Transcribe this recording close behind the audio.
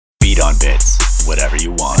bdonbits, whatever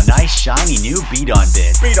you want. A nice shiny new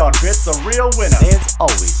bdonbits. bdonbits, a real winner. There's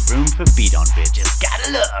always room for bdonbits. Just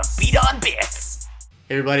gotta love bdonbits.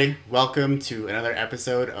 Hey everybody, welcome to another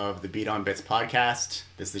episode of the bdonbits podcast.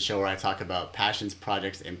 This is the show where I talk about passions,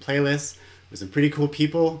 projects, and playlists with some pretty cool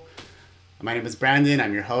people. My name is Brandon,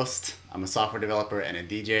 I'm your host. I'm a software developer and a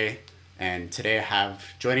DJ. And today I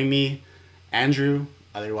have joining me Andrew,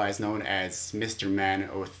 otherwise known as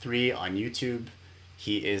mrman03 on YouTube.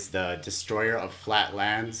 He is the destroyer of flat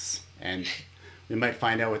lands, and we might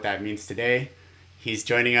find out what that means today. He's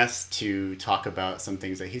joining us to talk about some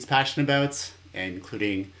things that he's passionate about,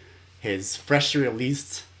 including his freshly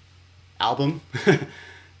released album.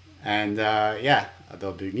 And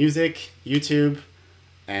there'll be music, YouTube,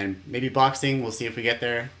 and maybe boxing. We'll see if we get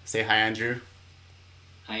there. Say hi, Andrew.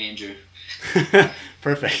 Hi, Andrew.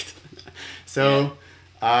 Perfect. So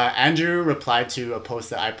Andrew replied to a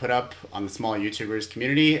post that I put up on the small YouTubers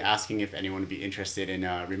community asking if anyone would be interested in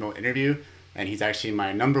a remote interview. And he's actually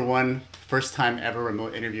my number one first time ever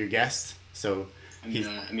remote interview guest. So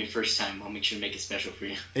I'm your first time. I'll make sure to make it special for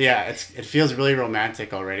you. Yeah, it feels really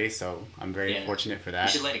romantic already. So I'm very fortunate for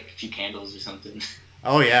that. You should light a few candles or something.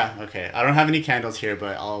 Oh yeah. Okay. I don't have any candles here,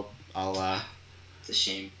 but I'll It's a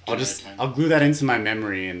shame. I'll glue that into my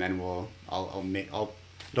memory, and then it'll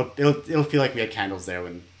feel like we had candles there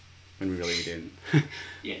when we really didn't.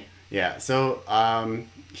 Yeah. Yeah. So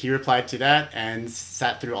he replied to that and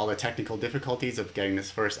sat through all the technical difficulties of getting this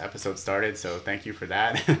first episode started. So thank you for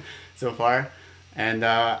that so far. And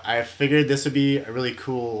I figured this would be a really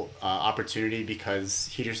cool opportunity because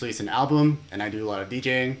he just released an album, and I do a lot of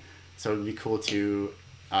DJing. So it would be cool to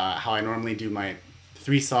how I normally do my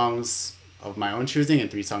 3 songs of my own choosing and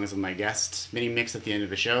 3 songs of my guest mini mix at the end of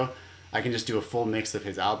the show. I can just do a full mix of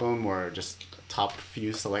his album or just top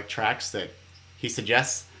few select tracks that he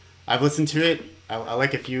suggests. I've listened to it. I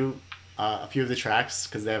like a few of the tracks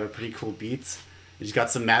because they have a pretty cool beat. He's got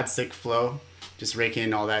some mad sick flow. Just raking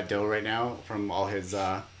in all that dough right now from all his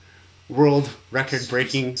world record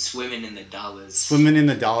breaking. Swimming in the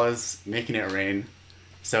dollars, making it rain.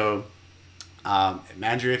 So,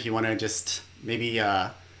 Andrew, if you want to just maybe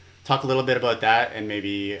talk a little bit about that and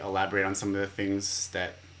maybe elaborate on some of the things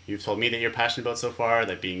that you've told me that you're passionate about so far,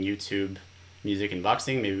 that being YouTube, music, and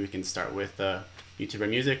boxing. Maybe we can start with YouTube or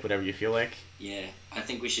music, whatever you feel like. Yeah, I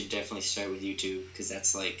think we should definitely start with YouTube because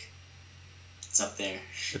that's it's up there.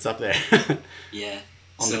 It's up there. Yeah.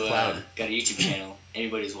 On the cloud. Got a YouTube channel.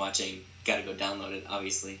 Anybody who's watching, gotta go download it,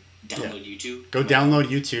 obviously. Download YouTube. Go download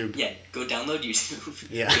YouTube. Yeah, go download YouTube.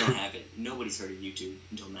 Yeah. You don't have it. Nobody's heard of YouTube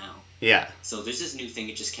until now. Yeah. So there's this new thing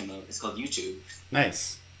that just came out. It's called YouTube.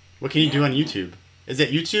 Nice. What can you do on YouTube? Is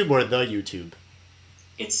it YouTube or the YouTube?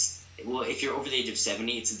 Well, if you're over the age of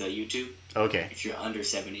 70, it's the YouTube. Okay. If you're under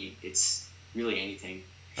 70, it's really anything.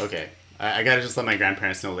 Okay. I gotta just let my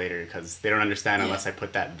grandparents know later because they don't understand unless I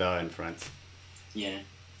put that "the" in front. Yeah.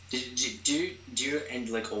 Do your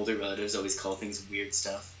older relatives always call things weird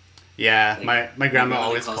stuff? Yeah, my grandma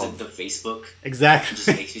always calls it the Facebook. Exactly. It just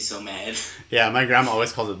makes me so mad. Yeah, my grandma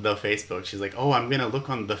always calls it the Facebook. She's like, "Oh, I'm gonna look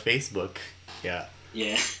on the Facebook." Yeah.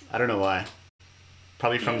 Yeah. I don't know why.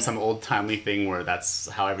 Probably from some old timely thing where that's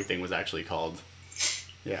how everything was actually called.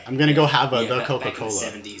 Yeah, I'm gonna go have the Coca-Cola.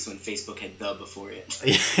 Back in the 70s when Facebook had the before it.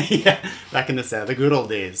 Yeah, back in the good old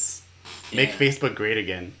days. Make Facebook great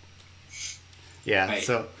again. Yeah, right.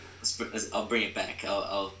 So I'll bring it back.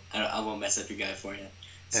 I won't mess up your guy for you.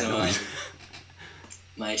 So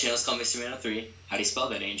my channel's called mrman03. How do you spell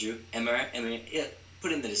that, Andrew? Yeah,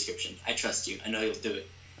 put it in the description. I trust you. I know you'll do it.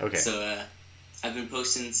 Okay. So I've been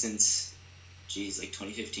posting since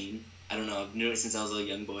 2015. I don't know. I've been doing it since I was a little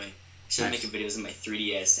young boy. I started making videos on my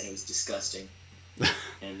 3DS, and it was disgusting.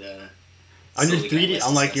 And on your 3D,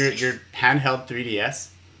 on like your handheld 3DS.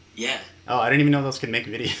 Yeah. Oh, I didn't even know those could make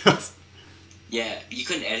videos. Yeah, you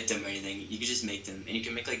couldn't edit them or anything. You could just make them, and you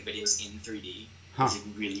can make videos in 3D. Huh. It's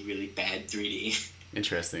really, really bad 3D.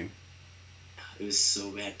 Interesting. It was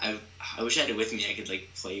so bad. I wish I had it with me. I could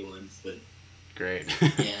play one, but. Great.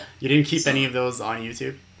 Yeah. You didn't keep any of those on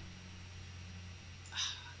YouTube?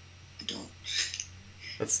 I don't.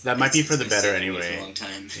 That might be for the better anyway. For a long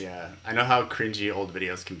time. Yeah, I know how cringy old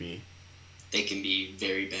videos can be. They can be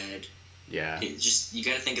very bad. Yeah. You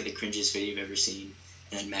gotta think of the cringiest video you've ever seen,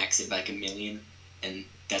 and then max it by 1,000,000, and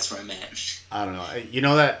that's where I'm at. I don't know. You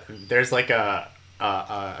know that there's a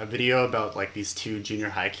video about these 2 junior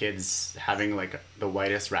high kids having the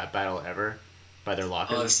whitest rap battle ever by their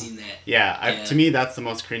lockers. Oh, I've seen that. Yeah, to me that's the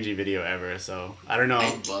most cringy video ever. So I don't know.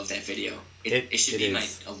 I love that video. It should be my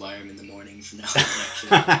alarm in the morning from now on.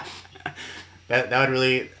 Actually. that would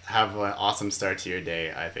really have an awesome start to your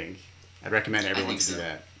day. I think I'd recommend everyone to do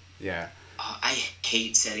that. Yeah. Oh, I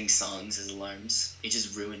hate setting songs as alarms. It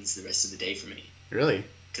just ruins the rest of the day for me. Really?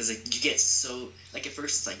 Because like you get so like at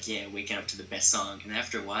first it's like yeah waking up to the best song, and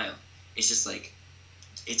after a while it's just like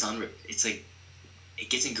it's like it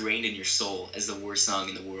gets ingrained in your soul as the worst song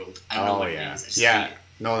in the world. I don't know what it is. I just hate it.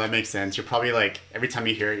 No, that makes sense. You're probably like every time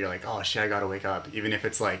you hear it, you're like, oh shit, I gotta wake up, even if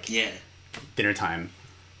it's like dinner time.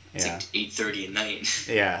 It's like 8:30 at night.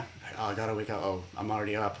 Yeah. Oh, I gotta wake up. Oh, I'm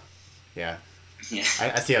already up. Yeah. Yeah.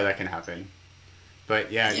 I see how that can happen.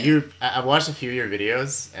 But I watched a few of your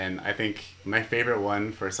videos, and I think my favorite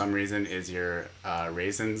one for some reason is your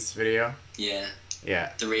raisins video. Yeah.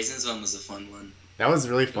 Yeah. The raisins one was a fun one. That was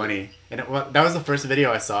really funny, and that was the first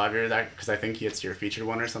video I saw of yours, because I think it's your featured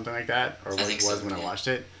one or something like that, or what it was when I watched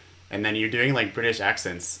it. And then you're doing like British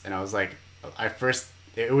accents, and I was like,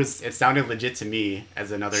 it sounded legit to me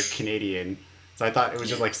as another Canadian, so I thought it was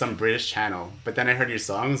just like some British channel. But then I heard your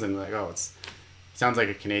songs and like, oh, it sounds like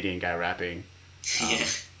a Canadian guy rapping.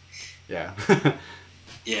 Yeah.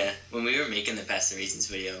 Yeah. When we were making the Pass the Raisins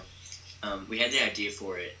video, we had the idea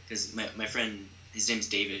for it because my friend, his name's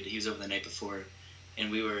David. He was over the night before, and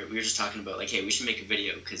we were just talking about like, hey, we should make a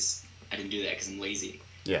video because I didn't do that because I'm lazy.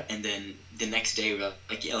 Yeah. And then the next day we were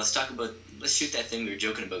like, yeah, let's shoot that thing we were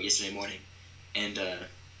joking about yesterday morning. And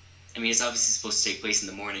I mean, it's obviously supposed to take place in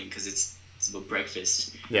the morning because it's about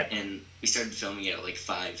breakfast. Yeah. And we started filming it at like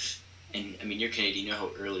 5. And I mean, you're Canadian, you know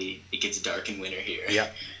how early it gets dark in winter here. Yeah.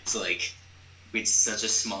 So like, we had such a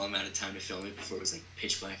small amount of time to film it before it was like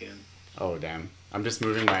pitch black out. Oh damn! I'm just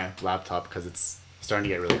moving my laptop because it's starting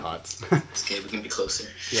to get really hot. It's okay, we can be closer.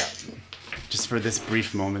 Yeah. Just for this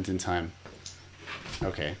brief moment in time.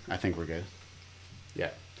 Okay, I think we're good. Yeah.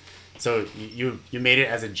 So you made it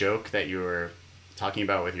as a joke that you were talking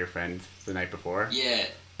about with your friend the night before? Yeah.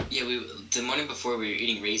 The morning before we were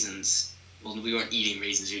eating raisins. Well, we weren't eating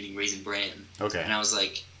raisins, we were eating Raisin Bran. Okay. And I was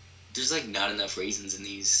like, there's like not enough raisins in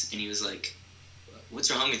these. And he was like, what's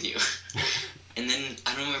wrong with you? And then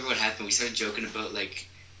I don't remember what happened. We started joking about like,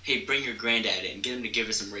 hey, bring your granddad in, get him to give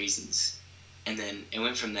us some raisins. And then it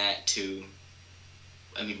went from that to,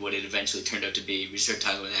 I mean, what it eventually turned out to be. We started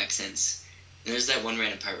talking about accents. And there's that one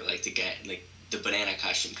random part where like the guy, like the banana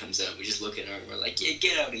costume comes out. We just look at her and we're like, yeah,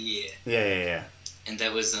 get out of here. Yeah. And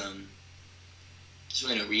that was there's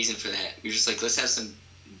really no reason for that. We were just like, let's have some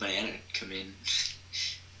banana come in.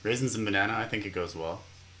 Raisins and banana, I think it goes well.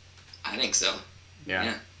 I think so.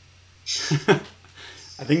 Yeah.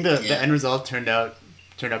 I think the end result turned out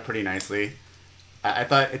pretty nicely. I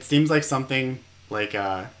thought it seems like something like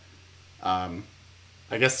I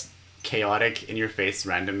guess chaotic, in your face,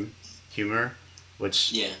 random humor,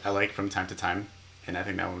 which I like from time to time, and I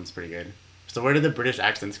think that one's pretty good. So where did the British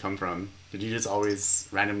accents come from? Did you just always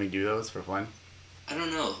randomly do those for fun? I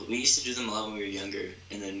don't know. We used to do them a lot when we were younger,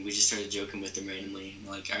 and then we just started joking with them randomly. And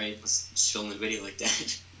we're like, all right, let's just film the video like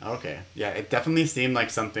that. Okay. Yeah, it definitely seemed like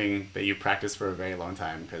something that you practiced for a very long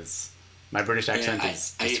time, because my British accent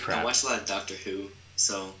is just crap. I watch a lot of Doctor Who,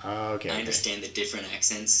 so I understand the different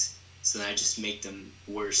accents, so then I just make them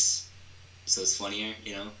worse, so it's funnier,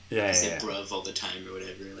 you know? I say bruv all the time or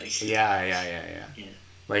whatever. Like. Yeah.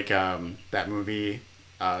 Like that movie,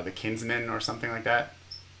 The Kingsmen or something like that.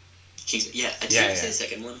 Did you see the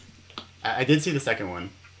second one? I did see the second one.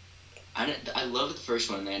 I loved the first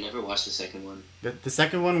one, and I never watched the second one. The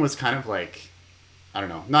second one was kind of like, I don't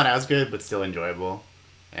know, not as good, but still enjoyable.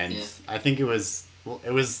 And I think it was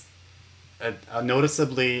a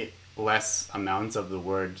noticeably less amount of the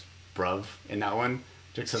word bruv in that one,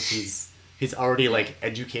 just because he's already like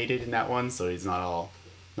educated in that one, so he's not all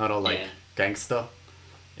like gangsta.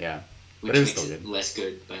 Yeah. Which but it was makes still it good. less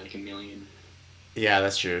good by like a million. Yeah,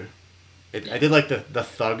 that's true. I did like the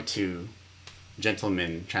thug to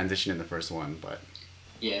gentleman transition in the first one, but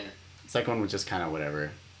the second one was just kind of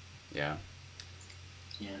whatever. Yeah.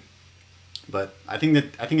 But I think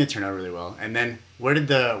it turned out really well. And then where did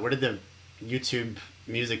the YouTube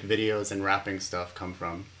music videos and rapping stuff come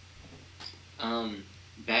from?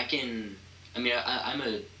 Back in, I mean, I'm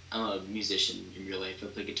a musician in real life. I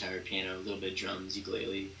play guitar, piano, a little bit of drums,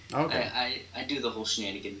 ukulele. Okay. I do the whole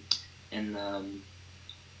shenanigan, and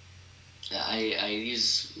I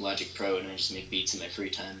use Logic Pro, and I just make beats in my free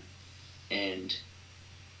time. And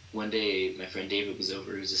one day, my friend David was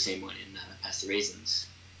over, who's the same one in Pass the Raisins,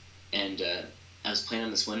 and I was playing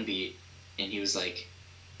on this one beat, and he was like,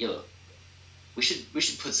 "Yo, we should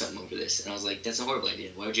put something over this." And I was like, "That's a horrible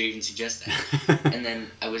idea. Why would you even suggest that?" And then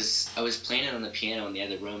I was playing it on the piano in the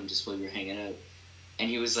other room just while we were hanging out, and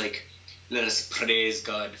he was like, "Let us praise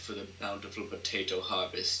God for the bountiful potato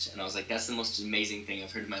harvest." And I was like, that's the most amazing thing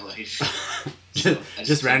I've heard in my life. So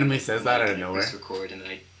just randomly says that out of nowhere. Record, and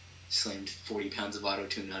I slammed 40 pounds of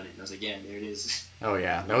auto-tune on it, and I was like, yeah, there it is. Oh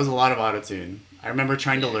yeah, that was a lot of auto-tune. I remember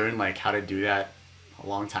trying to learn like how to do that a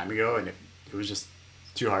long time ago, and it was just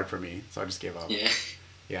too hard for me, so I just gave up. Yeah.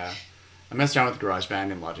 Yeah. I messed around with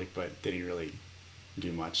GarageBand and Logic, but didn't really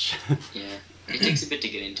do much. Yeah. It takes a bit to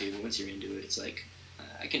get into, but once you're into it, it's like,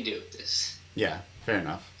 I can deal with this. Yeah, fair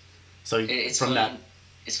enough. So It's from fun, that...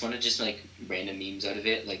 It's fun to just make random memes out of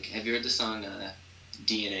it. Like, have you heard the song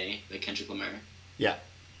DNA by Kendrick Lamar? Yeah.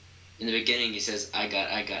 In the beginning, he says, I got.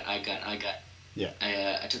 Yeah.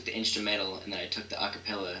 I took the instrumental, and then I took the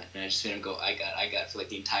acapella, and I just made him go, I got, for like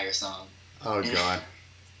the entire song. Oh, God.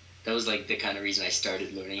 That was like the kind of reason I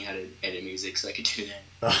started learning how to edit music, so I could do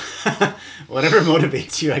that. Whatever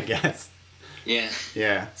motivates you, I guess. Yeah.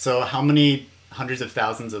 Yeah. So how many hundreds of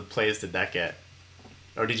thousands of plays did that get?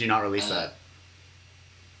 Or did you not release that?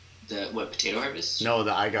 The, what, Potato Harvest? No,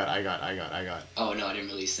 the I got. Oh, no, I didn't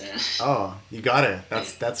release that. Oh, you got it.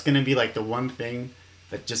 That's going to be like the one thing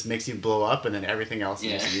that just makes you blow up, and then everything else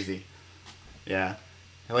is just easy. Yeah.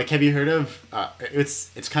 Like, have you heard of,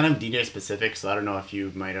 it's kind of DJ specific, so I don't know if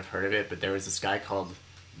you might have heard of it, but there was this guy called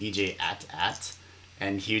DJ At,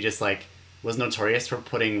 and he just, like, was notorious for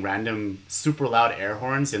putting random super loud air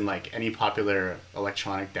horns in, like, any popular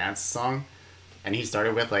electronic dance song. And he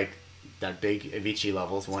started with, like, that big Avicii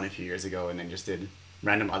Levels one a few years ago, and then just did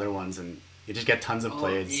random other ones, and you just get tons of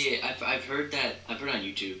plays. Yeah, I've heard that. I've heard on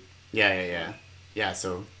YouTube. Yeah. Yeah,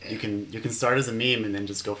 so you can start as a meme and then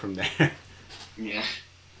just go from there. Yeah.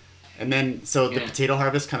 And then, so the Potato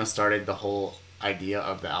Harvest kind of started the whole idea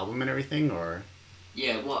of the album and everything, or?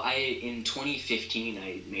 Yeah, well, in 2015,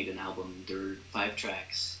 I made an album. There were 5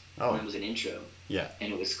 tracks. Oh. One was an intro. Yeah.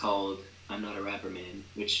 And it was called I'm Not a Rapper Man,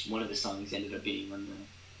 which one of the songs ended up being on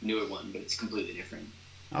the newer one, but it's completely different.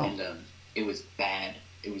 Oh. And it was bad.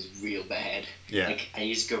 It was real bad. Yeah. Like, I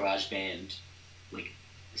used GarageBand, like,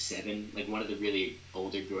 7, like one of the really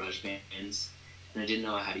older GarageBands, and I didn't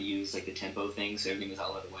know how to use, like, the tempo thing, so everything was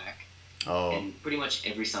all out of whack. Oh. And pretty much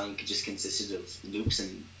every song just consisted of loops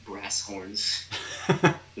and brass horns.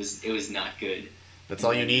 It was not good. That's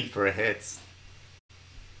all you need for a hit.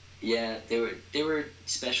 Yeah, they were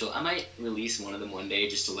special. I might release one of them one day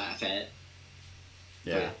just to laugh at.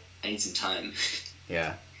 Yeah. But I need some time.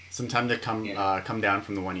 Yeah. Some time to come down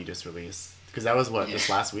from the one you just released. Because that was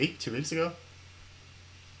this last week? 2 weeks ago?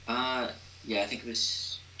 Yeah, I think it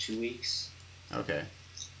was 2 weeks. Okay.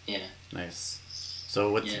 Yeah. Nice. So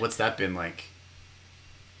what's that been like?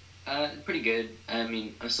 Pretty good. I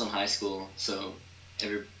mean, I'm still in high school, so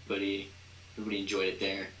everybody enjoyed it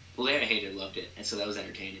there. Well, they hated, loved it, and so that was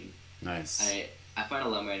entertaining. Nice. I find a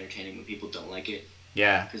lot more entertaining when people don't like it.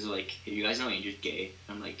 Yeah. Because they're like, hey, you guys know Andrew's gay?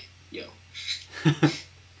 I'm like, yo.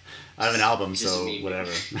 I have an album, Just so me,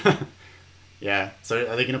 whatever. Yeah. So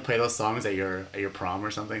are they gonna play those songs at your prom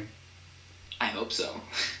or something? I hope so.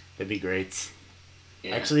 That'd be great.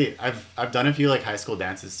 Yeah. Actually, I've done a few like high school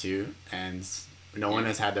dances too, and no one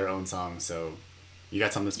has had their own song, so you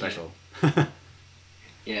got something special.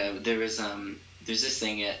 Yeah, there's this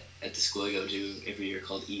thing at the school I go to every year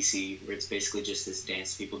called EC, where it's basically just this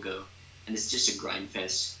dance people go, and it's just a grind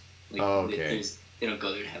fest. Like, oh, okay. They don't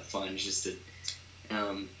go there to have fun. It's just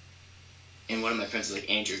and one of my friends was like,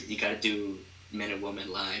 Andrew, you got to do Men and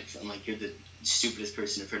Women live. I'm like, you're the stupidest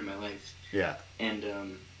person I've heard in my life. Yeah. And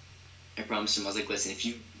I promised him, I was like, listen, if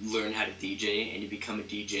you learn how to DJ and you become a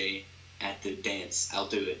DJ at the dance, I'll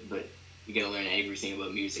do it, but you gotta learn everything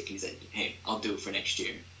about music. And he's like, hey, I'll do it for next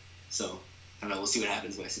year. So, I don't know, we'll see what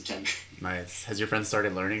happens by September. Nice. Has your friend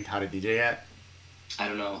started learning how to DJ yet? I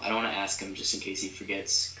don't know. I don't want to ask him just in case he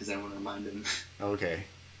forgets, because I don't want to remind him. Okay.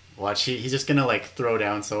 Watch, he's just gonna like throw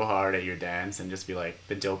down so hard at your dance and just be like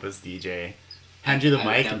the dopest DJ. Hand you the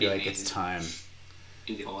mic and be like, amazing. it's time.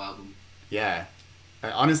 Do the whole album. Yeah.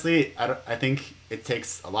 Honestly, I think it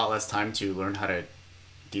takes a lot less time to learn how to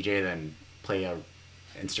DJ than play a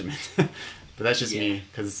instrument. But that's just me,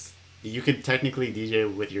 because you could technically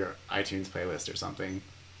DJ with your iTunes playlist or something.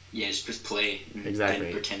 Yeah, just press play and Exactly.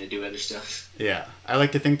 then pretend to do other stuff. Yeah. I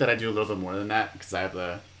like to think that I do a little bit more than that, because I have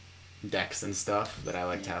the decks and stuff that I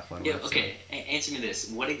like to have fun with. Okay, answer me this.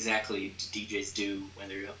 What exactly do DJs do when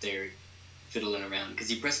they're up there fiddling around?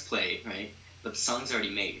 Because you press play, right? But the song's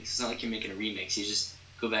already made. It's not like you're making a remix. You just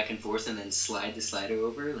go back and forth and then slide the slider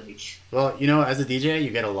over, like... Well, as a DJ,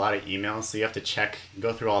 you get a lot of emails, so you have to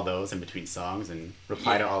go through all those in between songs and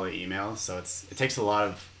reply to all the emails, so it takes a lot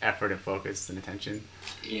of effort and focus and attention.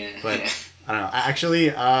 Yeah. But, I don't know. Actually,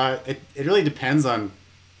 it really depends on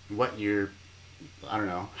what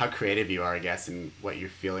how creative you are, I guess, and what you're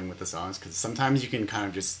feeling with the songs, because sometimes you can kind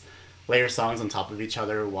of just layer songs on top of each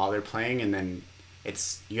other while they're playing, and then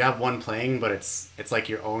you have one playing, but it's like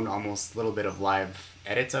your own almost little bit of live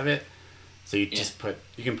edits of it. So you just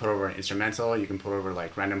you can put over an instrumental, you can put over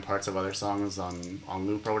like random parts of other songs on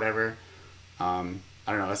loop or whatever. I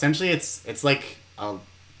don't know. Essentially, it's like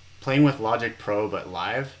playing with Logic Pro but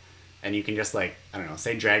live, and you can just like, I don't know,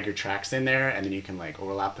 say drag your tracks in there, and then you can like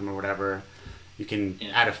overlap them or whatever. You can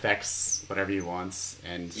add effects, whatever you want,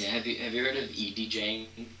 and have you heard of EDJing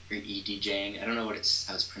or EDJing? I don't know how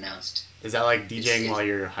it's pronounced. Is that like DJing while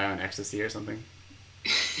you're high on ecstasy or something?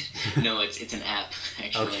 No, it's an app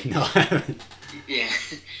actually. Okay, no, I haven't. Yeah,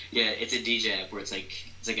 it's a DJ app where it's like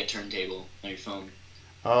a turntable on your phone.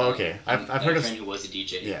 Oh, okay. I've heard of. A friend who was a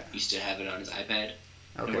DJ used to have it on his iPad.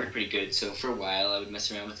 Okay. It worked pretty good. So for a while, I would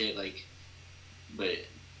mess around with it, like, but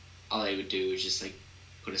all I would do was just like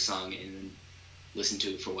put a song in and listen to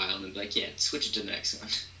it for a while, and then be like, yeah, switch it to the next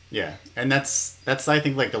one. Yeah, and that's I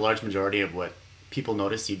think like the large majority of what people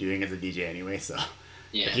notice you doing as a DJ anyway. So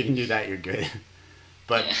if you can do that, you're good.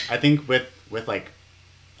 But I think with like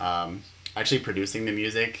actually producing the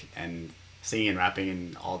music and singing and rapping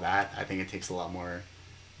and all that, I think it takes a lot more,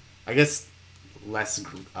 I guess, less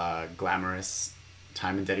glamorous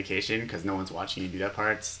time and dedication, because no one's watching you do that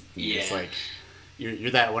part. You're just like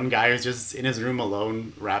you're that one guy who's just in his room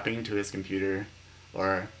alone rapping to his computer.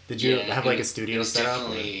 Or did you have like a studio set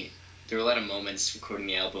up? There were a lot of moments recording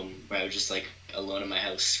the album where I was just like alone in my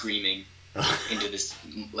house screaming into this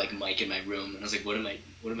like mic in my room, and I was like, what am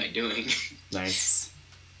I doing? Nice.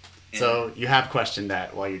 So you have questioned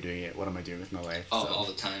that while you're doing it. What am I doing with my life? Oh, all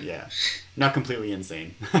the time. Yeah, not completely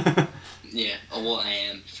insane. Yeah. Oh, well, I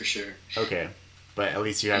am for sure. Okay, but at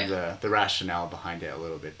least you have the rationale behind it a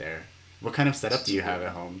little bit there. What kind of setup do you have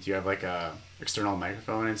at home? Do you have like a external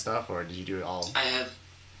microphone and stuff, or did you do it all? I have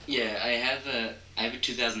a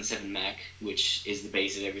 2007 Mac, which is the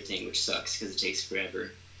base of everything, which sucks because it takes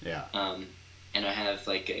forever. Yeah. And I have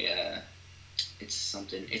like it's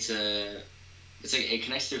like it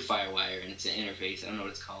connects through FireWire, and it's an interface. I don't know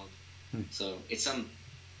what it's called. So it's some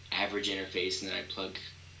average interface, and then I plug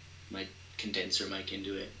my condenser mic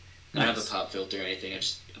into it. Nice. I don't have a pop filter or anything. I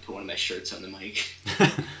put one of my shirts on the mic.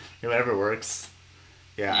 Whatever works.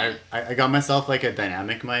 Yeah, I got myself like a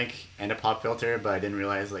dynamic mic and a pop filter, but I didn't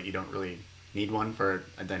realize like you don't really need one for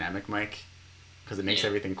a dynamic mic because it makes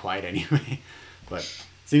everything quiet anyway. But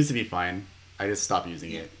seems to be fine. I just stopped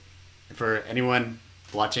using it. For anyone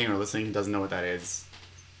watching or listening who doesn't know what that is,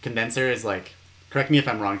 Condenser is like, correct me if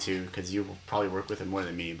I'm wrong too, because you probably work with it more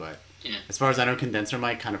than me, but as far as I know, Condenser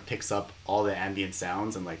mic kind of picks up all the ambient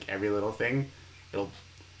sounds and like every little thing.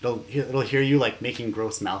 It'll hear you like making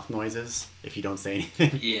gross mouth noises if you don't say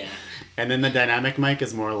anything. Yeah. And then the dynamic mic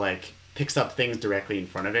is more like picks up things directly in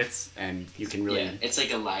front of it, and you can really. Yeah, it's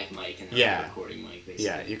like a live mic and a recording mic, basically.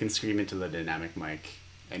 Yeah, you can scream into the dynamic mic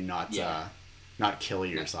and not kill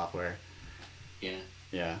your software. Yeah.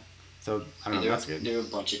 Yeah. So I don't know. That's good. There were a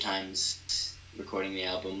bunch of times recording the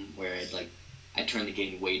album where I'd turn the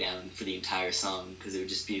gain way down for the entire song because it would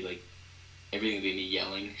just be like everything would be me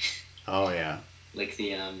yelling. Oh yeah. Like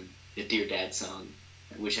the Dear Dad song,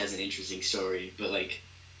 which has an interesting story, but like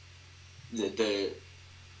the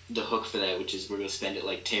hook for that, which is we're gonna spend it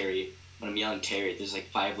like Terry. When I'm yelling Terry, there's like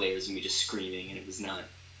 5 layers of me just screaming, and it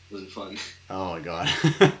wasn't fun. Oh my god.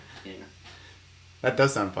 Yeah. That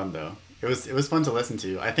does sound fun though. It was fun to listen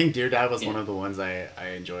to. I think Dear Dad was one of the ones I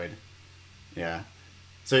enjoyed. Yeah.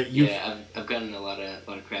 So you. Yeah, I've gotten a lot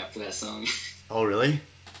of crap for that song. Oh really?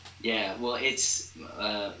 Yeah, well, it's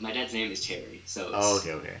my dad's name is Terry, so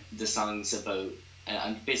okay. The song's about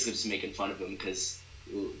I'm basically just making fun of him because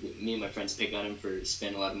me and my friends pick on him for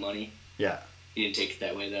spending a lot of money. Yeah. He didn't take it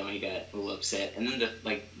that way though. He got a little upset, and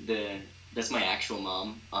then that's my actual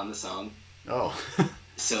mom on the song. Oh.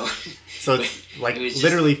 So it's like it was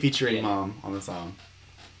literally just, featuring mom on the song.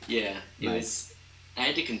 Yeah, nice. I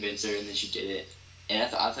had to convince her, and then she did it, and I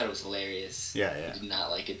thought it was hilarious. Yeah. I did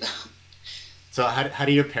not like it though. So how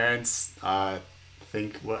do your parents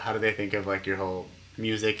think? How do they think of like your whole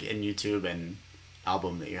music and YouTube and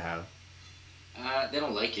album that you have? They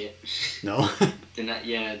don't like it. No. They're not.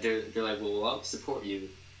 Yeah, they're like, well, I'll support you.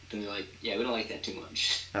 Then they're like, yeah, we don't like that too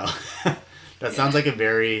much. Oh, that sounds like a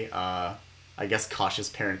very, I guess, cautious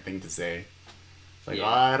parent thing to say. It's like,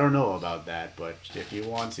 I don't know about that, but if you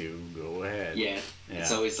want to, go ahead. Yeah.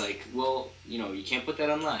 It's always like, well, you can't put that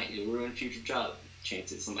online. It'll ruin a future job.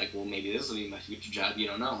 Chances. I'm like, well, maybe this will be my future job. You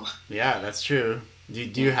don't know. Yeah, that's true. Do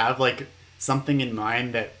you have like something in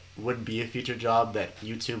mind that would be a future job that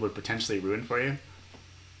YouTube would potentially ruin for you?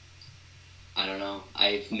 I don't know. I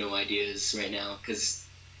have no ideas right now because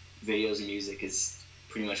videos and music is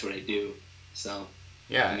pretty much what I do. So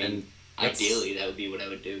yeah, I mean, ideally that would be what I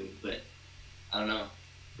would do, but I don't know.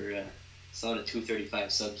 We're still at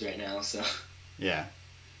 235 subs right now, so. Yeah,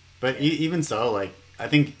 but even so, like I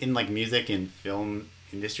think in like music and film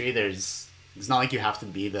industry, it's not like you have to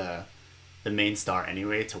be the main star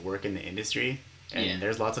anyway to work in the industry, and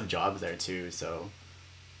there's lots of jobs there too. So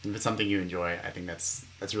if it's something you enjoy, I think that's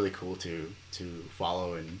really cool to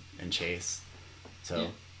follow and chase. So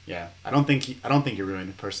yeah, I don't think you're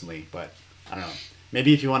ruined personally, but I don't know.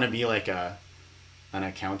 Maybe if you want to be like an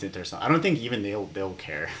accountant or something, I don't think even they'll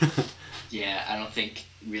care. Yeah, I don't think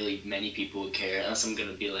really many people would care unless I'm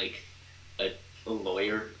gonna be like a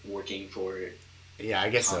lawyer working for. Yeah, I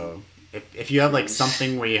guess so. If you have like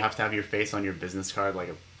something where you have to have your face on your business card, like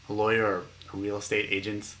a lawyer or a real estate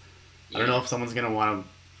agent, I don't know if someone's gonna want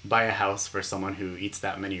to buy a house for someone who eats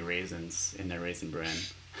that many raisins in their raisin bran.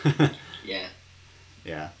 Yeah.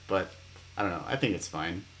 Yeah, but I don't know. I think it's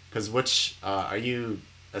fine. Cause are you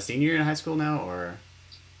a senior in high school now or?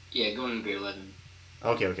 Yeah, going to grade 11.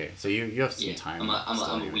 Okay. So you have some time.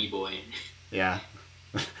 I'm a wee boy. Yeah.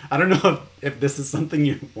 I don't know if this is something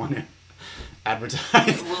you want to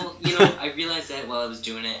advertise. Well, I realized that while I was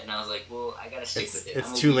doing it, and I was like, well, I gotta stick with it.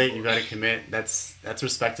 It's too late. You gotta commit. That's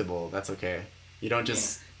respectable. That's okay. You don't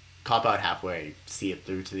just cop out halfway. See it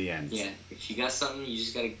through to the end. Yeah. If you got something, you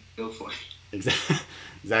just gotta go for it.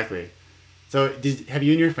 Exactly. So, have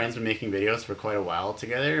you and your friends been making videos for quite a while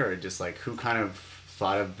together, or just like who kind of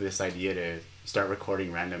thought of this idea to start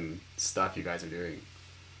recording random stuff you guys are doing?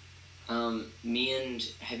 Have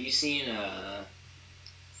you seen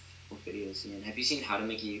what videos? Ian? Have you seen how to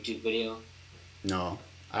make a YouTube video? No,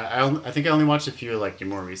 I think I only watched a few like your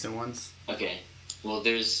more recent ones. Okay, well,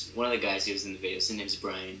 there's one of the guys who was in the videos. His name's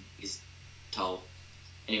Brian. He's tall.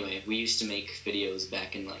 Anyway, we used to make videos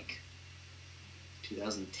back in like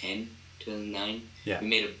 2010, 2009. Yeah. We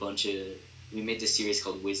made this series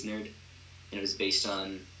called Wiznerd, and it was based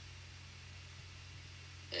on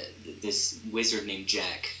this wizard named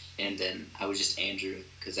Jack, and then I was just Andrew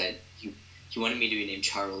because he wanted me to be named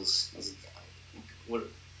Charles. I was like,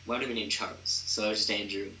 why do we name Charles? So I was just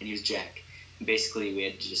Andrew, and he was Jack. And basically, we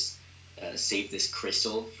had to just save this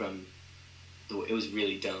crystal from. It was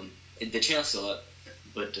really dumb. The channel's still up,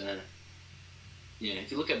 but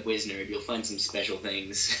if you look at Wiznerd, you'll find some special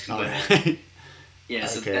things. Alright. Yeah,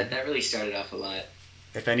 so Okay. that really started off a lot.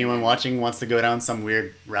 If anyone watching wants to go down some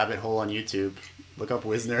weird rabbit hole on YouTube, look up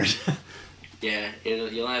Wiznerd. Yeah,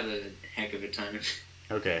 you'll have a heck of a time.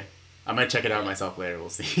 Okay. I might check it out myself later, we'll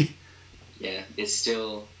see. Yeah, it's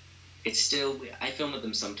still, I film with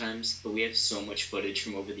him sometimes, but we have so much footage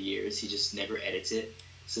from over the years, he just never edits it.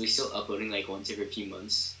 So he's still uploading like once every few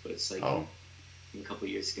months, but it's like a couple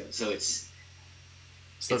years ago. So it's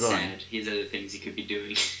Still it's going. sad. He has other things he could be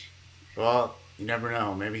doing. Well, you never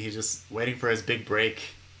know. Maybe he's just waiting for his big break.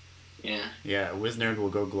 Yeah. Yeah, Wiznerd will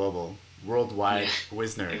go global. Worldwide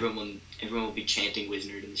Wiznerd. Everyone will be chanting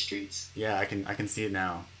Wiznerd in the streets. Yeah, I can see it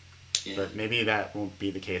now. Yeah. But maybe that won't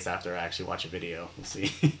be the case after I actually watch a video. We'll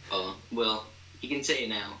see. Oh, well, you can say it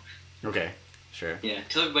now. Okay, sure. Yeah,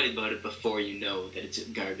 tell everybody about it before you know that it's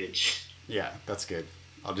garbage. Yeah, that's good.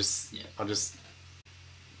 I'll just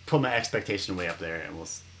put my expectation way up there, and we'll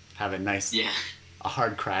have a nice, a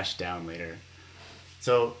hard crash down later.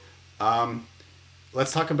 So,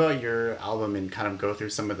 let's talk about your album and kind of go through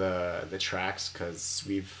some of the tracks, because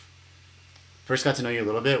we've first got to know you a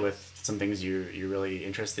little bit with some things you're really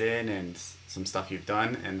interested in and some stuff you've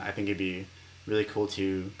done, and I think it'd be really cool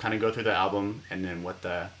to kind of go through the album and then what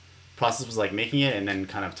the process was like making it, and then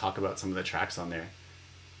kind of talk about some of the tracks on there.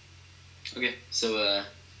 Okay, so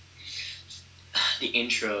the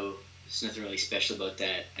intro, there's nothing really special about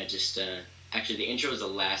that. I just actually the intro was the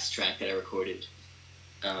last track that I recorded.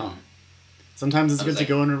 Sometimes it's good to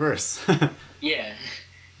go in reverse. Yeah,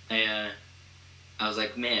 I was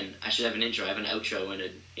like, man, I should have an intro. I have an outro and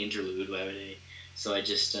an interlude. Why would I? So I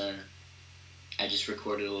just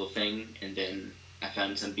recorded a little thing, and then I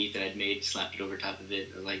found some beat that I'd made, slapped it over top of it.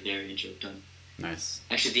 I was like, there, intro done. Nice.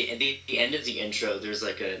 Actually, the end of the intro, there's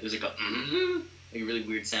like a really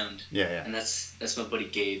weird sound. Yeah. And that's my buddy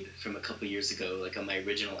Gabe from a couple years ago, like on my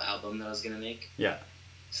original album that I was gonna make. Yeah.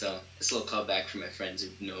 So it's a little callback for my friends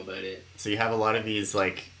who know about it. So you have a lot of these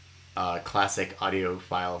like classic audio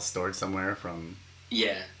files stored somewhere from.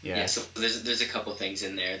 Yeah. So there's a couple things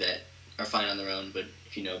in there that are fine on their own, but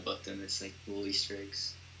if you know about them, it's like little Easter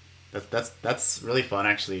eggs. That's really fun,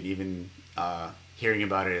 actually. Even hearing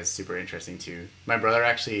about it is super interesting too. My brother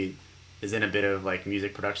actually is in a bit of like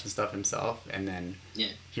music production stuff himself, and then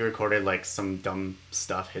he recorded like some dumb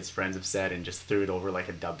stuff his friends have said and just threw it over like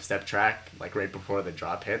a dubstep track like right before the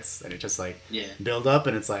drop hits, and it just like build up,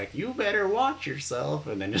 and it's like, you better watch yourself,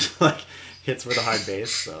 and then just like hits with a hard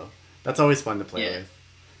bass. So That's always fun to play Yeah. with.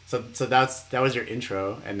 So that was your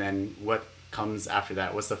intro, and then what comes after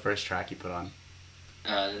that? What's the first track you put on?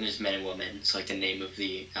 Then there's Men and Women. It's like the name of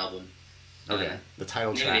the album. Okay, the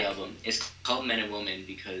title Name of track. the album. It's called Men and Women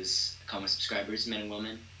because I call my subscribers Men and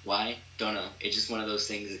Women. Why? Don't know. It's just one of those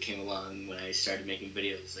things that came along when I started making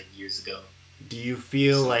videos like years ago. Do you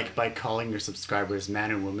feel like by calling your subscribers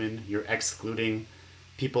man and woman, you're excluding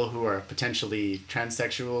people who are potentially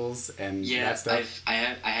transsexuals and Yeah, that stuff? I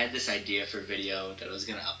had this idea for a video that I was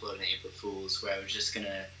gonna upload in April Fools where I was just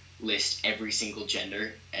gonna list every single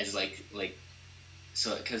gender as like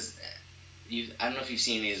so because I don't know if you've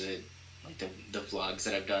seen any of the vlogs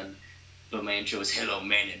that I've done, but my intro was hello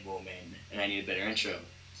man and woman, and I need a better intro.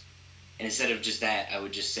 And instead of just that, I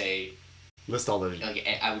would just say List all the. like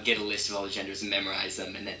I would get a list of all the genders and memorize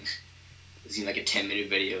them, and then it seemed like a 10-minute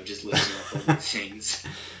video of just listing off all these things.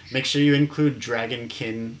 Make sure you include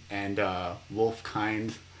dragonkin and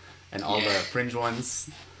wolfkind and all the Yeah. fringe ones.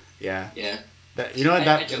 Yeah. Yeah. That you know what I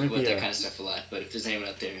that joke might about be that a, kind of stuff a lot, but if there's anyone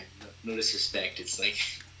out there, no disrespect, it's like,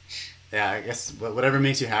 yeah. I guess whatever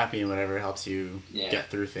makes you happy and whatever helps you Yeah. get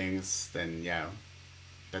through things, then yeah,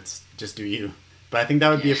 that's just do you. But I think that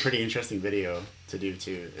would be a Yeah. pretty interesting video to do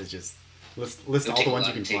too. Is just list it'll all take the a ones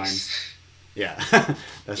lot you of can find. takes. Yeah,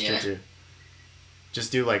 that's Yeah. true too.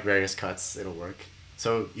 Just do like various cuts, it'll work.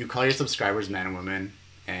 So you call your subscribers man and woman,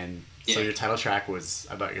 and so Yeah. your title track was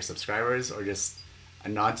about your subscribers or just a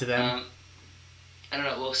nod to them? I don't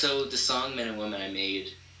know. Well, so the song Men and Women I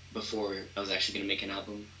made before I was actually going to make an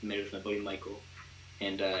album. I made it with my buddy Mikel.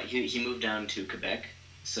 And he moved down to Quebec.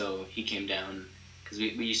 So he came down, because we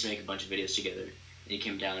used to make a bunch of videos together. And he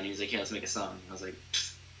came down and he was like, hey, let's make a song. And I was like,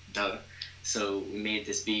 duh. So we made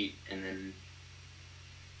this beat, and then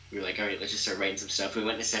we were like, all right, let's just start writing some stuff. We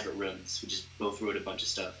went into separate rooms. We just both wrote a bunch of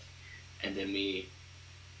stuff. And then we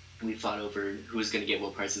fought over who was going to get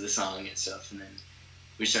what parts of the song and stuff. And then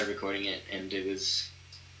we started recording it, and it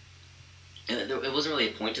wasn't really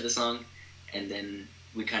a point to the song. And then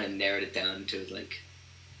we kind of narrowed it down to like,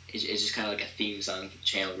 it's just kind of like a theme song for the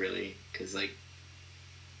channel, really. Because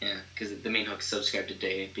the main hook is subscribe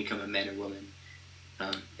today, become a man or woman.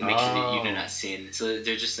 And make sure that you do not sin. So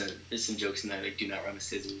there's some jokes in there like do not run with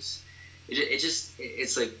scissors.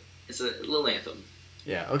 It's a little anthem.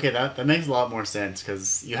 Yeah, okay, that makes a lot more sense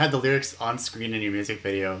because you had the lyrics on screen in your music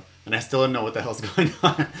video, and I still don't know what the hell's going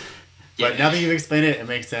on. But Yeah. now that you've explained it, it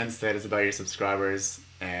makes sense that it's about your subscribers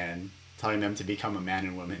and telling them to become a man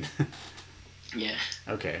and woman. Yeah.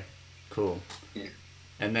 Okay, cool. Yeah.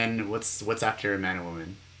 And then what's after man and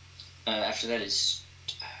woman? After that is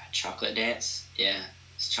Chocolate Dance. Yeah,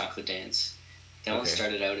 it's Chocolate Dance. That one Okay.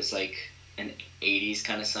 started out as like an 80s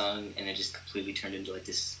kind of song, and it just completely turned into like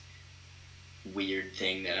this weird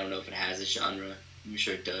thing that I don't know if it has a genre. I'm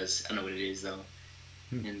sure it does. I don't know what it is though.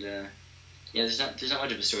 And yeah, there's not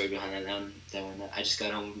much of a story behind that one. I just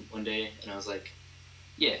got home one day and I was like,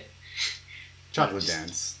 yeah. Chocolate Just-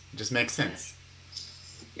 Dance. Just makes sense.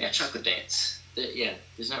 Yeah, Chocolate Dance.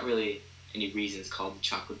 There's not really any reason it's called the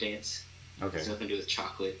Chocolate Dance. Okay. It's nothing to do with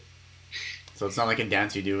chocolate. So it's not like a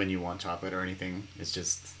dance you do when you want chocolate or anything. It's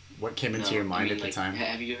just what came into No, your mind I mean, at the like, time.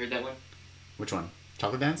 Have you heard that one? Which one?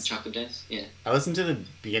 Chocolate Dance? Chocolate Dance? Yeah. I listened to the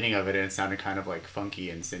beginning of it and it sounded kind of like funky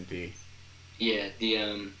and synthy. Yeah,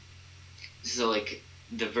 so like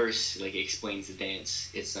the verse like explains the dance.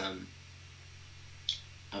 It's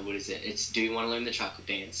what is it? It's do you want to learn the chocolate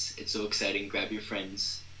dance? It's so exciting. Grab your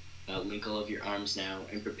friends, link all of your arms now,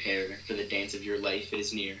 and prepare for the dance of your life. It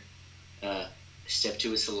is near. Step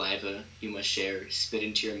to a saliva you must share. Spit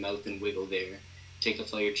into your mouth and wiggle there. Take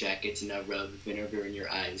off all your jackets and now rub vinegar in your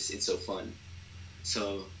eyes. It's so fun.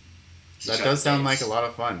 So it's a That chocolate does sound dance. like a lot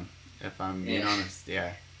of fun, if I'm being Yeah. honest.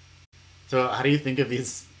 Yeah. So how do you think of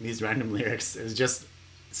these random lyrics? Is it just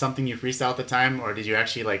something you freestyle at the time, or did you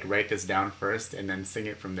actually like write this down first and then sing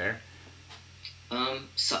it from there?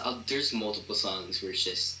 So there's multiple songs where it's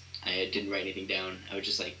just I didn't write anything down. I was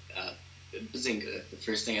just like Bazinga. The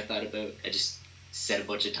first thing I thought about, I just said a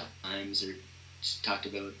bunch of times or just talked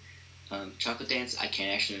about. Chocolate Dance, I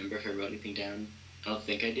can't actually remember if I wrote anything down. I don't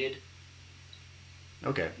think I did.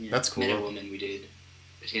 Okay, Yeah. that's cool. Men and Woman, we did.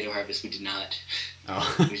 Potato Harvest, we did not.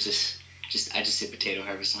 Oh, It was just I just said Potato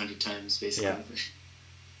Harvest 100 times basically. Yeah.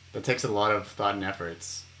 that takes a lot of thought and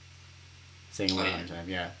efforts. Saying Oh, one yeah. at a time.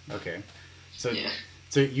 Yeah. Okay. So Yeah.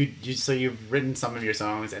 so you've written some of your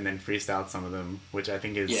songs and then freestyled some of them, which I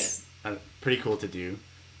think is pretty cool to do.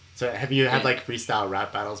 So have you had Yeah. like freestyle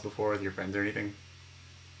rap battles before with your friends or anything?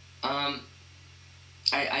 I'm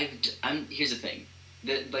here's the thing.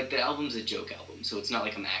 The album's a joke album, so it's not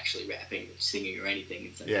like I'm actually rapping or singing or anything.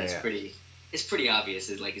 It's Yeah. pretty obvious.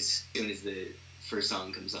 It's like as soon as the first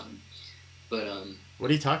song comes on. But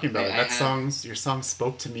What are you talking about? I Your song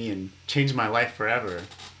spoke to me and changed my life forever.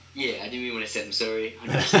 Yeah, I didn't mean when I said I'm sorry. I'm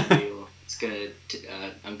just real. It's gonna.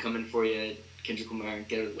 I'm coming for you, Kendrick Lamar.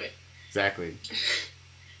 Get out of the way. Exactly.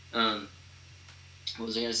 What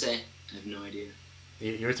was I gonna say? I have no idea.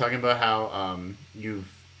 You were talking about how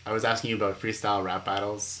I was asking you about freestyle rap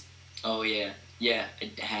battles. Oh yeah, yeah.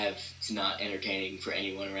 I have. It's not entertaining for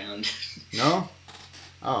anyone around. No.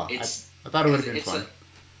 Oh, I thought it would have been fun.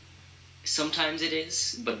 Sometimes it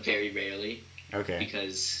is, but very rarely. Okay.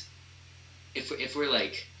 Because if we're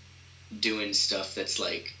like doing stuff that's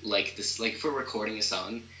like this, like if we're recording a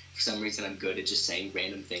song, for some reason I'm good at just saying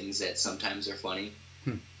random things that sometimes are funny.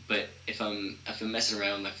 But if I'm messing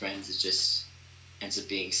around with my friends, it just ends up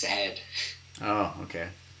being sad. Oh, okay.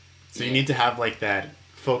 So you need to have like that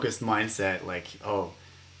focused mindset, like, oh,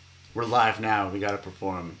 we're live now, we gotta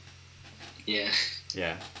perform. Yeah.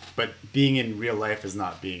 Yeah. But being in real life is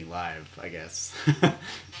not being live, I guess.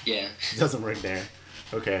 Yeah. It doesn't work there.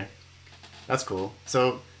 Okay. That's cool.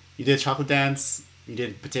 So you did Chocolate Dance, you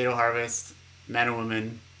did Potato Harvest, Man and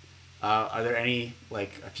Woman. Are there any,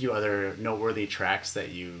 like, a few other noteworthy tracks that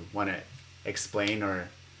you want to explain or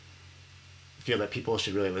feel that people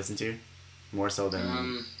should really listen to more so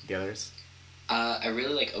than the others? I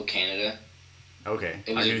really like Oh Canada. Okay.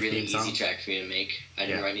 It was a really easy track for me to make. I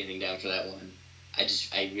didn't write anything down for that one.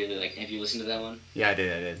 I really like. Have you listened to that one? Yeah, I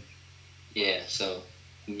did. Yeah, so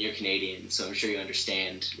you're Canadian, so I'm sure you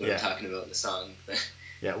understand what I'm talking about in the song.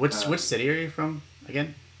 Yeah, which city are you from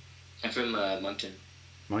again? I'm from Moncton.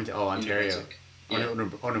 Moncton, Ontario.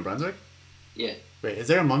 New Brunswick? Yeah. Wait, is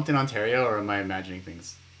there a Moncton, Ontario, or am I imagining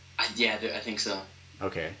things? I think so.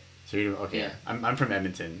 Okay, so yeah. I'm from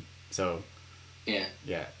Edmonton, so yeah,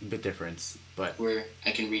 a bit different, but where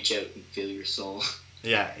I can reach out and feel your soul.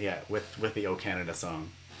 Yeah, with the O Canada song.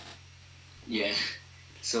 Yeah,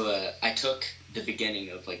 so I took the beginning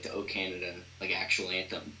of like the O Canada like actual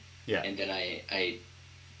anthem. Yeah. And then I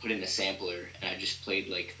put in a sampler and I just played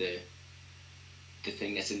like the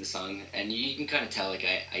thing that's in the song, and you can kind of tell like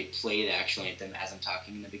I play the actual anthem as I'm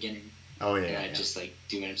talking in the beginning. Oh yeah. And I just like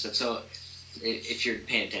do random stuff. So if you're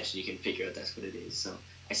paying attention, you can figure out that's what it is. So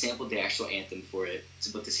I sampled the actual anthem for it. It's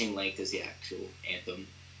about the same length as the actual anthem.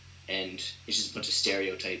 And it's just a bunch of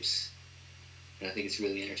stereotypes. And I think it's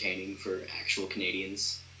really entertaining for actual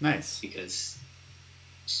Canadians. Nice. Because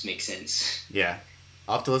it just makes sense. Yeah.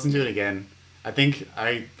 I'll have to listen to it again. I think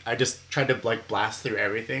I just tried to like blast through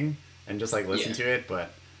everything and just like listen to it,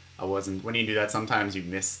 but I wasn't. When you do that, sometimes you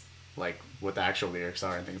miss like what the actual lyrics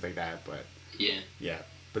are and things like that. But yeah.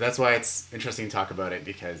 But that's why it's interesting to talk about it,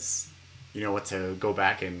 because you know what to go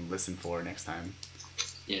back and listen for next time.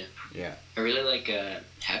 Yeah. I really like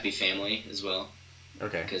Happy Family as well.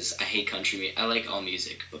 Okay. Because I hate country. I like all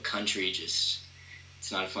music, but country it's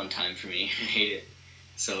not a fun time for me. I hate it.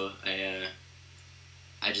 So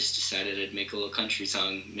I just decided I'd make a little country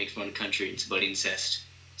song, make fun of country. It's about incest.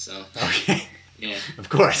 So. Okay. Yeah. Of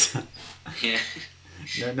course. Yeah.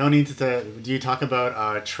 No need to. Do you talk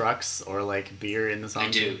about trucks or like beer in the song?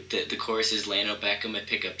 I do. The chorus is laying out back of my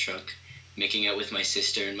pickup truck, making out with my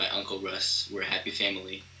sister and my Uncle Russ. We're a happy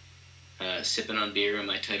family. Sipping on beer in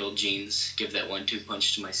my tight jeans. Give that 1-2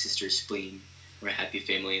 punch to my sister's spleen. We're a happy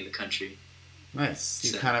family in the country. Nice.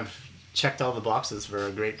 You kind of checked all the boxes for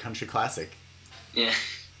a great country classic. Yeah.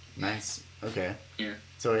 Nice. Okay. Yeah.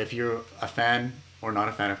 So if you're a fan or not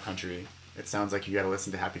a fan of country, it sounds like you got to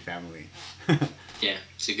listen to Happy Family. Yeah,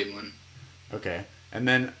 it's a good one. Okay. And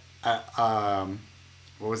then,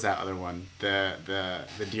 what was that other one? The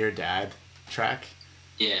Dear Dad track?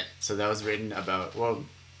 Yeah. So that was written about,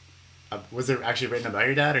 was it actually written about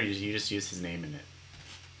your dad, or you just used his name in it?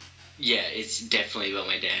 Yeah, it's definitely about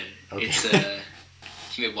my dad. Okay. It's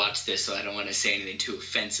he may watch this, so I don't want to say anything too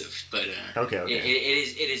offensive, but okay.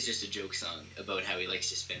 It is just a joke song about how he likes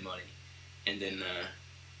to spend money. And then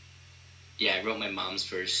I wrote my mom's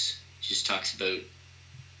verse. She just talks about,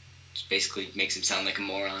 just basically makes him sound like a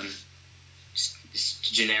moron. Just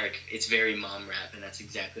generic. It's very mom rap, and that's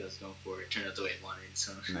exactly what I was going for. It turned out the way I wanted.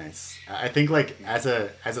 So nice. I think like as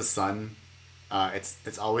a son,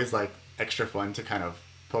 it's always like extra fun to kind of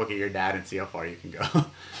poke at your dad and see how far you can go.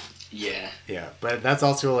 Yeah. Yeah, but that's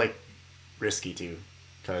also like risky too,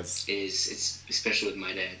 because it's especially with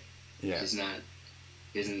my dad. Yeah.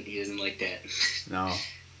 He doesn't like that. No.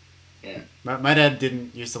 Yeah. My dad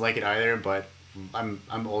didn't used to like it either, but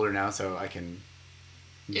I'm older now, so I can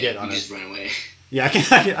get on it. Just run away. Yeah,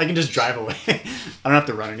 I can just drive away. I don't have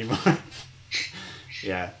to run anymore.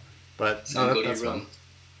 Yeah, but So that's fun.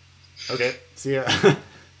 Okay, see ya.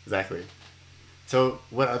 Exactly. So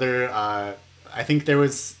what other? I think there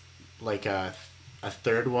was like a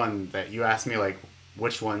third one that you asked me like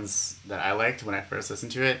which ones that I liked when I first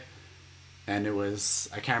listened to it, and it was,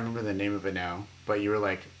 I can't remember the name of it now, but you were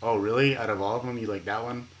like, oh really? Out of all of them, you like that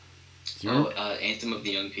one? Do you remember? Anthem of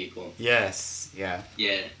the Young People. Yes, yeah.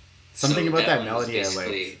 Yeah. Something So about that one melody I was like.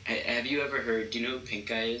 basically- Have you ever heard? Do you know who Pink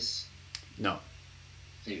Guy is? No,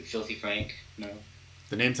 Like Filthy Frank? No.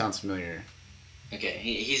 the name sounds familiar. Okay,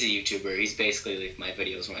 he's a YouTuber. He's basically like my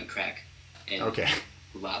videos were on crack, and Okay.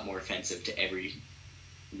 a lot more offensive to every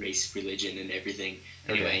race, religion, and everything.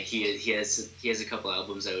 Okay. Anyway, he has a couple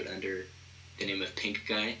albums out under the name of Pink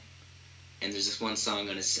Guy, and there's this one song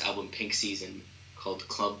on his album Pink Season called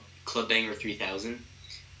Club Banger 3000,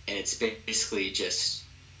 and it's basically just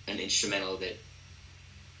an instrumental that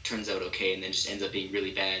turns out okay and then just ends up being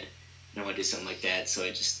really bad. And I want to do something like that, so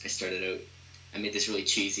I started out. I made this really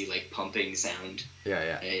cheesy like pumping sound.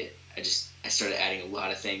 Yeah. I started adding a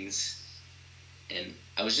lot of things, and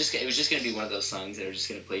it was just gonna be one of those songs that I was just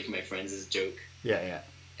gonna play for my friends as a joke. Yeah.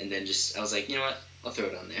 And then I was like, you know what, I'll throw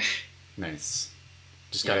it on there. Nice.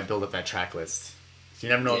 Just Yeah. gotta build up that track list. You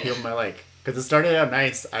never know what Yeah. people might like. Because it started out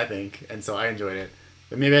nice, I think, and so I enjoyed it.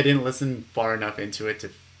 But maybe I didn't listen far enough into it to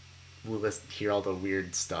hear all the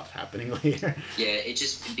weird stuff happening later. Yeah, it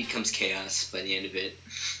becomes chaos by the end of it.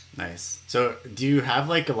 Nice. So, do you have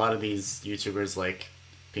like a lot of these YouTubers like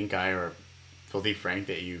Pink Eye or Filthy Frank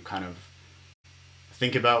that you kind of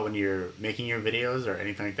think about when you're making your videos or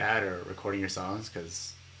anything like that, or recording your songs?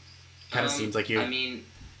 Because it kind of seems like you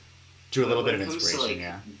drew a little bit of inspiration. To,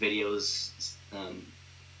 yeah. Videos.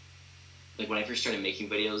 Like when I first started making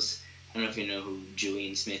videos, I don't know if you know who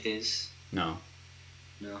Julian Smith is. No.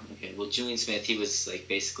 No? Okay. Well, Julian Smith, he was like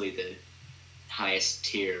basically the highest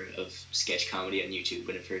tier of sketch comedy on YouTube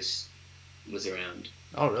when it first was around.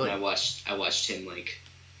 Oh, really? And I watched him like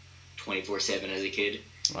 24/7 as a kid.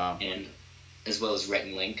 Wow. And as well as Rhett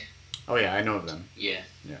and Link. Oh yeah, I know of them. Yeah.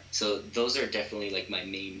 Yeah. So those are definitely like my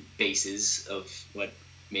main bases of what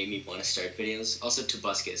made me want to start videos. Also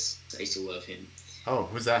Tobuscus. I used to love him. Oh,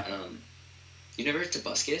 who's that? You never heard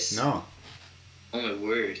Tobuscus? No. Oh my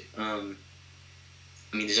word.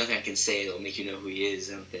 I mean, there's nothing I can say that'll make you know who he is,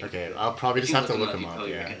 I don't think. Okay, I'll probably just have to look him You up.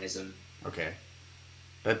 probably Yeah. recognize him. Okay.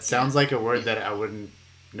 That sounds like a word that I wouldn't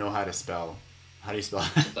know how to spell. How do you spell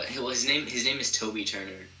it? But well, his name is Toby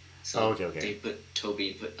Turner. So Oh, okay. they put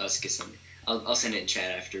Toby and put Uscus on. I'll send it in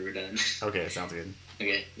chat after we're done. Okay, sounds good.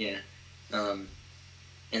 Okay, yeah. And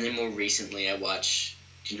then more recently I watch.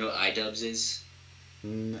 Do you know what iDubbbz is?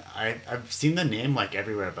 I've seen the name like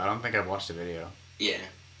everywhere, but I don't think I've watched a video. Yeah.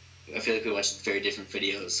 I feel like we watched very different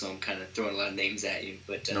videos, so I'm kind of throwing a lot of names at you.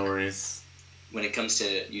 But No worries. when it comes to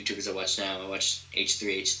YouTubers I watch now, I watch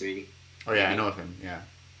H3H3. Oh yeah, I know of him. Yeah.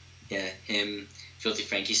 Yeah, him, Filthy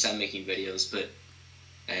Frank. He stopped making videos, but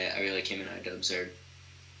I really like him and iDubbbz.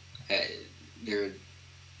 They're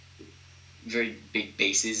very big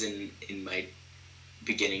bases in my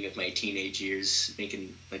beginning of my teenage years,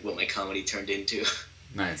 making like what my comedy turned into.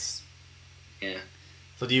 Nice. Yeah.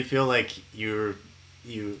 So do you feel like you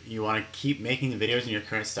want to keep making the videos in your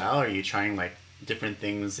current style, or are you trying like different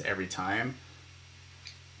things every time?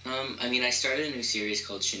 I mean, I started a new series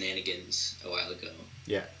called Shenanigans a while ago.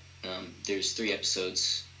 Yeah. There's 3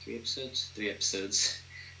 episodes. 3 episodes? 3 episodes.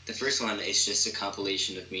 The first one is just a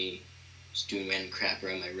compilation of me just doing random crap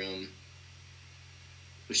around my room,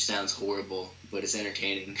 which sounds horrible, but it's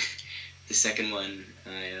entertaining. The second one,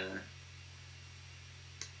 I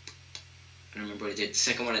don't remember what I did. The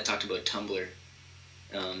second one I talked about Tumblr.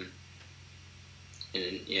 And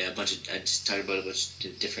then, yeah, I just talked about a bunch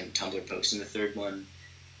of different Tumblr posts. And the third one,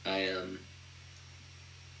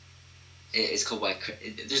 it's called Why.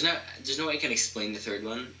 There's no way I can explain the third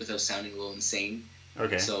one without sounding a little insane.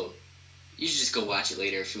 Okay. So you should just go watch it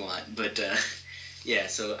later if you want. But yeah,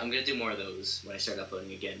 so I'm gonna do more of those when I start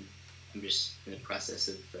uploading again. I'm just in the process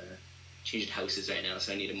of changing houses right now,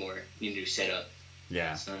 so I need a new setup.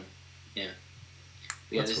 Yeah. So yeah.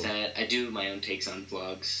 But yeah, That's there's cool. that. I do my own takes on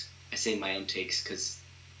vlogs. I say my own takes because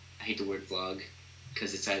I hate the word vlog,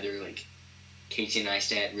 because it's either like Casey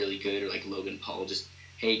Neistat really good, or like Logan Paul just,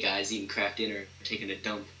 hey guys, eating crap dinner, taking a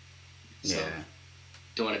dump. So Yeah.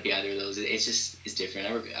 don't want to be either of those. It's different.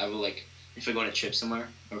 I will like, if I go on a trip somewhere,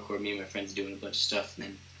 I record me and my friends doing a bunch of stuff, and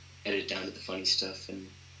then edit it down to the funny stuff, and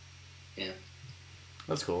yeah.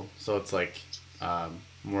 That's cool. So it's like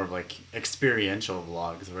more of like experiential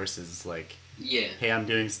vlogs versus like, Yeah. hey, I'm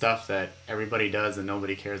doing stuff that everybody does and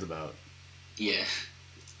nobody cares about. Yeah.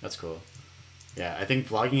 That's cool. Yeah, I think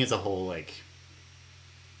vlogging is a whole like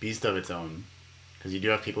beast of its own, because you do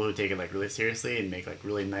have people who take it like really seriously and make like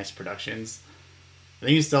really nice productions. I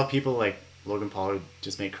think you still have people like Logan Paul who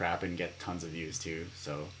just make crap and get tons of views too.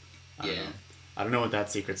 So I don't Yeah. know. I don't know what that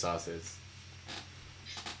secret sauce is.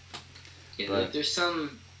 Yeah, But- there's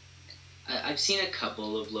some. I've seen a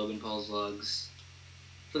couple of Logan Paul's vlogs.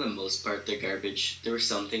 For the most part, they're garbage. There were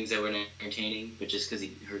some things that were entertaining, but just because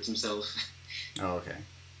he hurts himself. Oh, okay.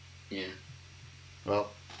 Yeah. Well,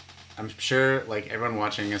 I'm sure like everyone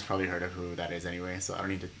watching has probably heard of who that is anyway, so I don't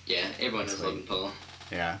need to. Yeah, everyone knows Explain. Logan Paul.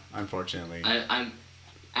 Yeah, unfortunately. I'm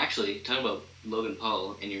actually talking about Logan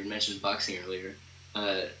Paul, and you mentioned boxing earlier.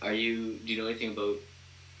 Do you know anything about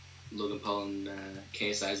Logan Paul and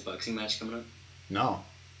KSI's boxing match coming up? No.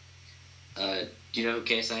 Do you know who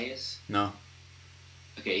KSI is? No.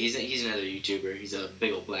 Okay, he's another YouTuber. He's a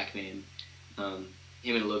big old black man.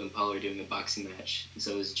 Him and Logan Paul are doing a boxing match, and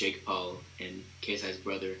so is Jake Paul and KSI's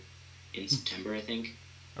brother in September, I think.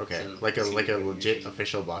 Okay. So, like a it's gonna be legit interesting.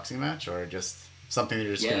 official boxing match, or just something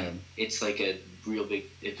you're just Yeah, gonna. it's like a real big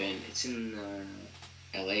event. It's in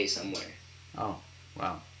LA somewhere. Oh,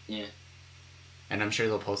 wow. Yeah. And I'm sure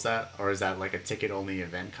they'll post that, or is that like a ticket-only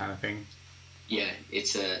event kind of thing? Yeah,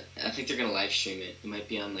 I think they're gonna live stream it. It might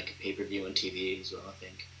be on like a pay-per-view on TV as well, I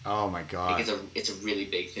think. Oh my I god. think it's a really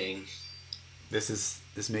big thing.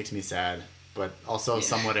 This makes me sad, but also Yeah.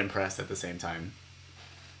 somewhat impressed at the same time.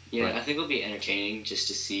 Yeah, Right. I think it'll be entertaining just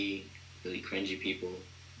to see really cringy people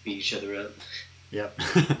beat each other up. Yep.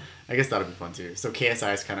 I guess that'll be fun too. So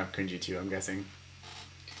KSI is kind of cringy too, I'm guessing.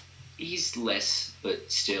 He's less,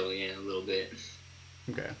 but still, yeah, a little bit.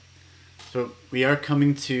 Okay. So we are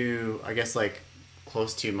coming to, I guess, like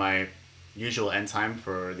close to my usual end time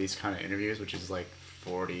for these kind of interviews, which is like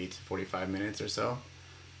 40 to 45 minutes or so.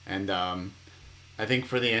 And I think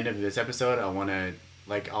for the end of this episode, I want to,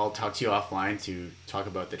 like, I'll talk to you offline to talk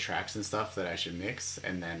about the tracks and stuff that I should mix.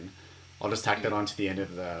 And then I'll just tack that on to the end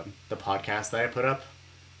of the podcast that I put up.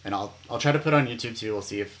 And I'll try to put on YouTube too. We'll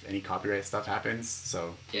see if any copyright stuff happens.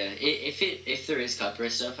 So Yeah, if there is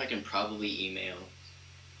copyright stuff, I can probably email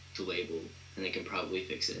the label and they can probably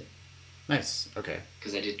fix it. nice. Okay.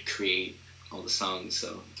 Because I did create all the songs,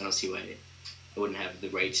 so I don't see why I wouldn't have the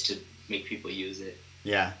rights to make people use it.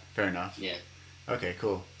 Yeah, fair enough. Yeah. Okay,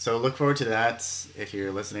 cool. So look forward to that if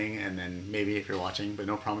you're listening, and then maybe if you're watching, but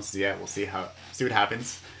no promises yet. We'll see what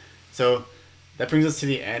happens. So that brings us to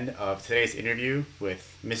the end of today's interview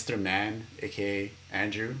with Mr. Man, aka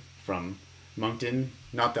Andrew from Moncton,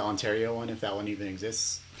 not the Ontario one, if that one even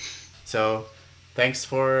exists. So thanks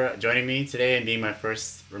for joining me today and being my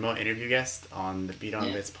first remote interview guest on the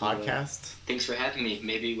bdonbits podcast. Thanks for having me.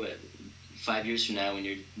 Maybe 5 years from now when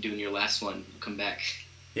you're doing your last one, I'll come back.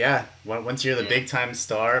 Yeah, once you're the Yeah. big time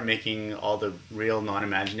star making all the real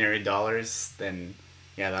non-imaginary dollars, then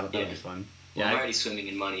yeah, that'll be fun. Well, Yeah, I'm already swimming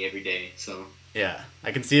in money every day, so yeah,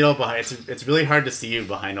 I can see it all behind. It's really hard to see you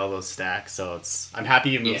behind all those stacks. So I'm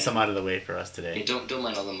happy you moved Yeah. some out of the way for us hey, today. don't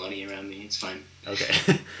mind all the money around me. It's fine.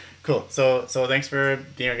 Okay, cool. So thanks for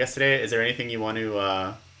being our guest today. Is there anything you want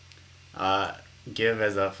to give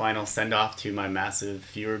as a final send off to my massive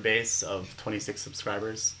viewer base of 26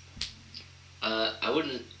 subscribers?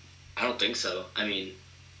 I don't think so. I mean,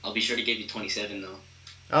 I'll be sure to give you 27 though.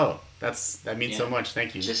 Oh, that means so Yeah. much.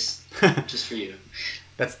 Thank you. Just for you.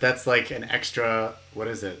 That's like an extra. What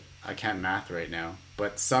is it? I can't math right now,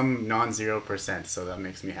 but some non-0%. So that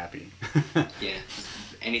makes me happy. Yeah.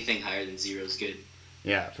 Anything higher than 0 is good.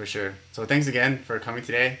 Yeah, for sure. So thanks again for coming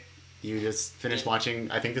today. You just finished watching.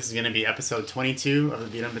 I think this is going to be episode 22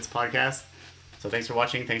 of the bdonbits podcast. So thanks for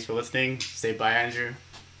watching. Thanks for listening. Say bye, Andrew.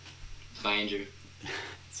 Bye, Andrew.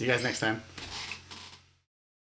 See you guys next time.